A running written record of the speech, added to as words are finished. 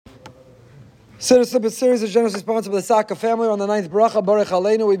Citizenship series is generously sponsored by the Saka family. On the 9th bracha, Bareich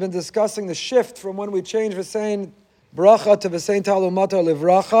Aleinu, we've been discussing the shift from when we change V'sein bracha to V'sein talumata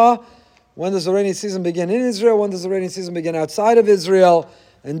livracha. When does the rainy season begin in Israel? When does the rainy season begin outside of Israel?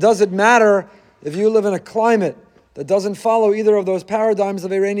 And does it matter if you live in a climate that doesn't follow either of those paradigms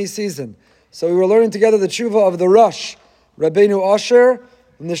of a rainy season? So we were learning together the tshuva of the Rosh, Rabbeinu Asher,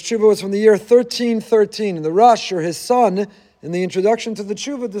 and this tshuva was from the year 1313. And the Rosh, or his son, in the introduction to the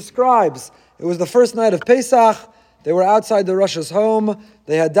tshuva, describes it was the first night of Pesach. They were outside the Rosh's home.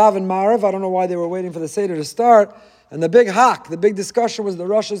 They had daven Marav. I don't know why they were waiting for the Seder to start. And the big discussion was the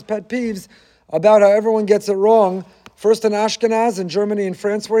Rosh's pet peeves about how everyone gets it wrong. First in Ashkenaz, in Germany and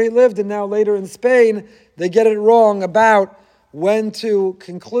France where he lived, and now later in Spain, they get it wrong about when to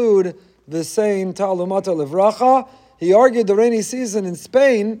conclude the saying Talumata Livracha. He argued the rainy season in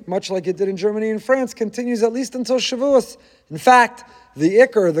Spain, much like it did in Germany and France, continues at least until Shavuos. In fact,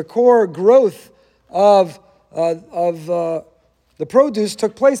 the core growth of the produce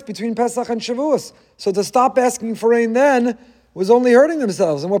took place between Pesach and Shavuos. So to stop asking for rain then was only hurting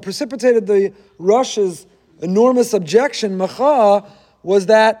themselves. And what precipitated the Rosh's enormous objection, Macha, was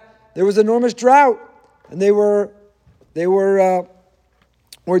that there was enormous drought, and they were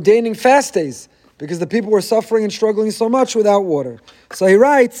ordaining fast days because the people were suffering and struggling so much without water. So he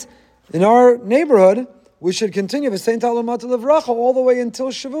writes, in our neighborhood, we should continue with Saint Talumata Livracha all the way until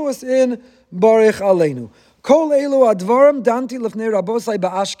Shavuos in Bareich Aleinu. Kol elu advarim danti lefnei rabosai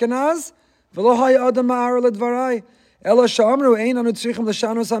ba'Ashkenaz v'lo hay adam ma'ar ledvarai ela sha'amru ein anu tzrichim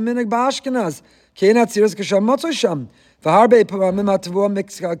l'shanos ha'minig ba'Ashkenaz ki ein hatziras k'sham motzoi sham v'harbei pamim ha'tavua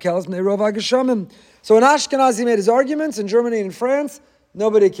mik'kelas b'nei rov ha'geshamim. So in Ashkenaz he made his arguments. In Germany and France,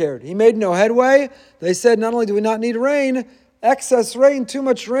 nobody cared. He made no headway. They said, not only do we not need rain, excess rain, too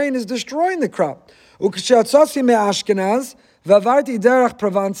much rain is destroying the crop. וכשהצאתי מאשכנז ועברתי דרך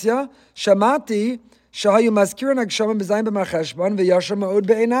פרובנציה, שמעתי שהיו מזכירים הגשמים בזין במרחשבון וישר מאוד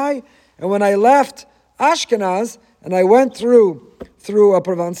בעיניי. And when I left Ashkenaz and I went through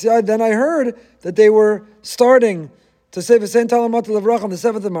Provincia, then I heard that they were starting to say V'sein Talumata Livracha on the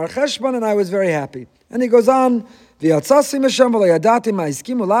 7th of Marcheshvan, and I was very happy. And he goes on, V'yatzasi misham v'lo yadati ma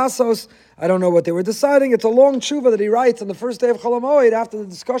hiskimu lasos. I don't know what they were deciding. It's a long tshuva that he writes on the first day of Chol HaMoed after the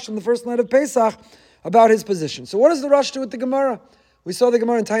discussion the first night of Pesach about his position. So what does the Rosh do with the Gemara? We saw the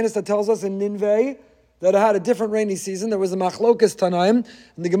Gemara in Tainus that tells us in Ninveh that it had a different rainy season. There was a Machlokas Tanaim,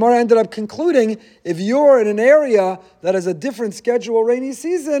 and the Gemara ended up concluding if you're in an area that has a different schedule rainy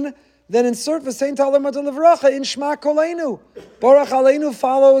season, then insert V'sein Talumata Livracha in Shema Koleinu. Baruch Aleinu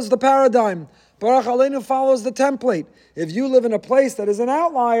follows the paradigm. Baruch Aleinu follows the template. If you live in a place that is an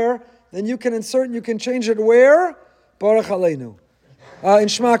outlier, then you can insert, you can change it where? Baruch Aleinu. In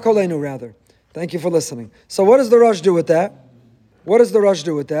Shema Koleinu, rather. Thank you for listening. So what does the Rosh do with that?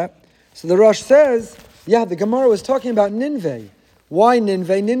 So the Rosh says, the Gemara was talking about Ninveh. Why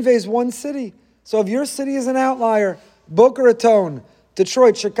Ninveh? Ninveh is one city. So if your city is an outlier, Boca Raton,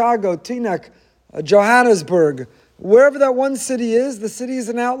 Detroit, Chicago, Teaneck, Johannesburg, wherever that one city is, the city is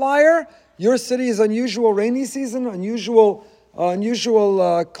an outlier. Your city is unusual rainy season, unusual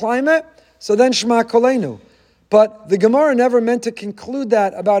climate. So then Shema Koleinu. But the Gemara never meant to conclude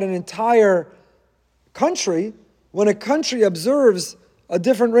that about an entire country. When a country observes a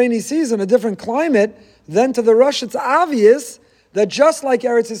different rainy season, a different climate, then to the Rosh it's obvious that just like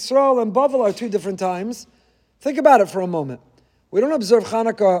Eretz Yisrael and Bavel are two different times, think about it for a moment. We don't observe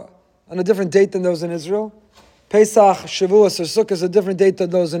Hanukkah on a different date than those in Israel. Pesach, Shavuos, or Sukkot is a different date than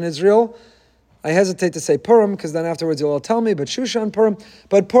those in Israel. I hesitate to say Purim, because then afterwards you'll all tell me, but Shushan Purim.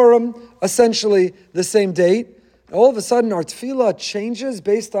 But Purim, essentially the same date. All of a sudden our tefillah changes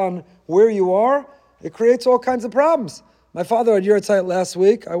based on where you are. It creates all kinds of problems. My father had Yurtzeit last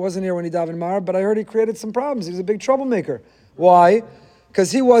week. I wasn't here when he davened Mar, but I heard he created some problems. He was a big troublemaker. Why?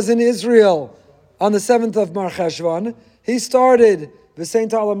 Because he was in Israel on the 7th of Mar Cheshvan. He started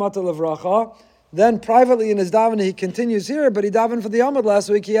V'sein Talumata Livracha. Then privately in his davening he continues here, but he davened for the Amid last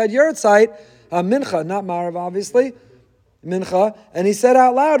week. He had Yurtzeit, Mincha, not Marav obviously, Mincha, and he said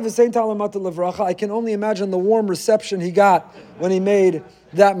out loud V'sein Talumata Livracha. I can only imagine the warm reception he got when he made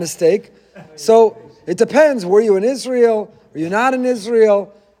that mistake. So it depends. Were you in Israel? Were you not in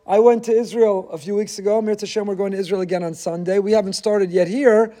Israel? I went to Israel a few weeks ago. Mir Tashem, we're going to Israel again on Sunday. We haven't started yet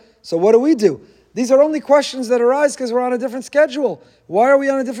here. So what do? These are only questions that arise because we're on a different schedule. Why are we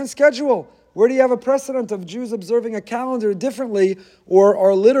on a different schedule? Where do you have a precedent of Jews observing a calendar differently or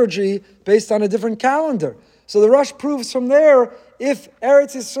our liturgy based on a different calendar? So the Rosh proves from there, if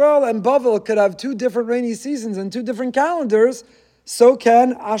Eretz Yisrael and Bavel could have two different rainy seasons and two different calendars, so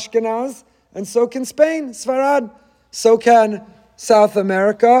can Ashkenaz and so can Spain, Sfarad. So can South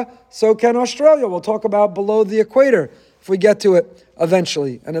America, so can Australia. We'll talk about below the equator if we get to it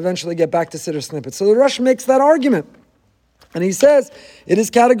eventually, and eventually get back to Siddur Snippet. So the Rosh makes that argument. And he says, it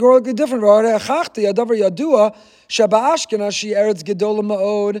is categorically different. Sheba-Ashkenaz she eretz gedola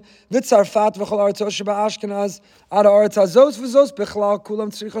ma'od v'tzarfat v'chol aretzos Sheba-Ashkenaz ad aretz hazos v'zos b'chlal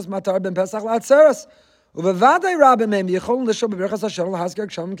kulam tzrichos matar ben Pesach la'atzeres u'vevadei rabim mem yicholun l'sho b'berachas Hashem l'hasker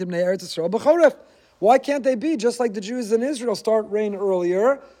kshamim kibnei Eretz Yisrael b'choref. Why can't they be just like the Jews in Israel start rain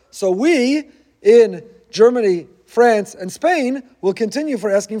earlier? So we in Germany, France, and Spain will continue for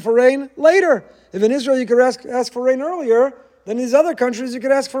asking for rain later. If in Israel you could ask for rain earlier, then in these other countries you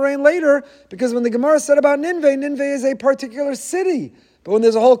could ask for rain later, because when the Gemara said about Ninveh, Ninveh is a particular city. But when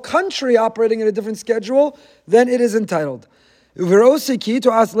there's a whole country operating in a different schedule, then it is entitled. But alas,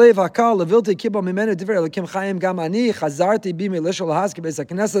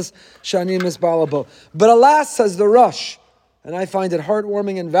 says the Rosh, and I find it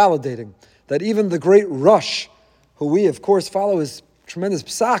heartwarming and validating, that even the great Rosh, who we of course follow his tremendous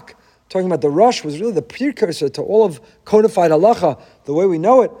psak, talking about the Rosh was really the precursor to all of codified halacha, the way we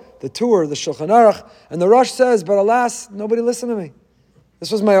know it, the Torah, the Shulchan Aruch, and the Rosh says, but alas, nobody listened to me.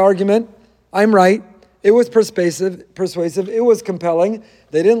 This was my argument. I'm right. It was persuasive. It was compelling.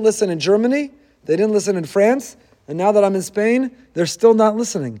 They didn't listen in Germany. They didn't listen in France. And now that I'm in Spain, they're still not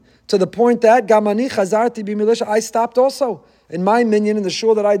listening. To the point that, Gamani chazarti b'milisha, I stopped also. In my minyan, in the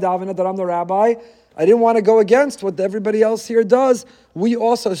shul that I daven at, that I'm the rabbi, I didn't want to go against what everybody else here does. We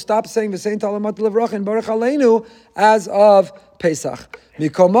also stopped saying V'sein Talamat Levrach and Bareich Aleinu as of Pesach.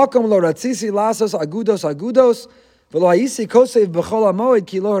 Mikol makom lo ratzisi lasos agudos v'lo ha'isi kosev b'chol ha'moed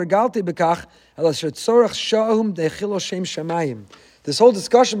ki lo hergalti b'kach ela shetzorach sha'um dechilo shem shamayim. This whole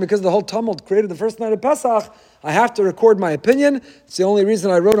discussion, because the whole tumult created the first night of Pesach, I have to record my opinion. It's the only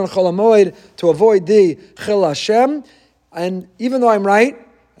reason I wrote on Chol HaMoed, to avoid the Chil Hashem. And even though I'm right,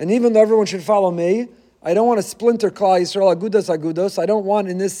 and even though everyone should follow me, I don't want to splinter Klal Yisrael agudos. I don't want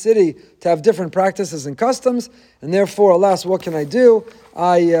in this city to have different practices and customs, and therefore, alas, what can I do?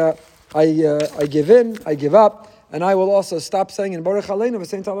 I give in, I give up, and I will also stop saying in Baruch Aleinu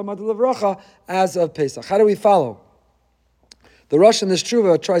v'sein Talamat Levracha as of Pesach. How do we follow? The Rosh in this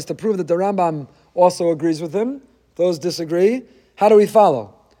Tshuva tries to prove that the Rambam also agrees with him. Those disagree. How do we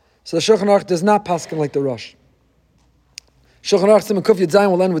follow? So the Shulchan Aruch does not paskin like the Rosh. Shulchan Aruch Siman Kuf Yud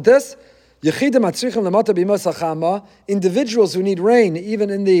Zayin will end with this. Individuals who need rain, even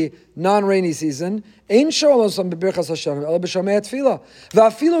in the non-rainy season, O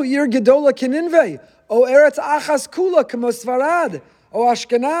Eretz Achas Kula K'mosvarad, O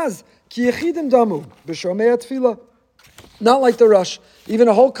Ashkenaz, Ki Yechidim Damu, B'Shomei Tefillah. Not like the Rosh. Even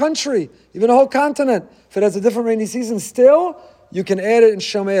a whole country, even a whole continent, if it has a different rainy season, still, you can add it in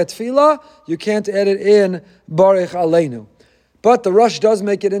Shomei Tefillah, you can't add it in Bareich Aleinu. But the Rosh does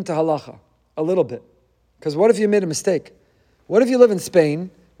make it into halacha, a little bit. Because what if you made a mistake? What if you live in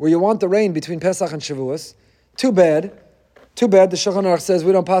Spain, where you want the rain between Pesach and Shavuos? Too bad, the Shulchan Aruch says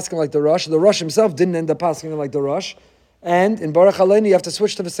we don't paskin like the Rosh. The Rosh himself didn't end up paskin like the Rosh. And in Baruch Aleinu, you have to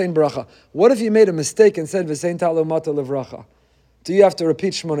switch to V'sein Bracha. What if you made a mistake and said V'sein Talumata Levracha? Do you have to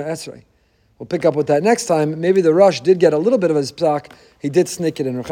repeat Shemona Esrei? We'll pick up with that next time. Maybe the Rosh did get a little bit of his psak. He did sneak it in.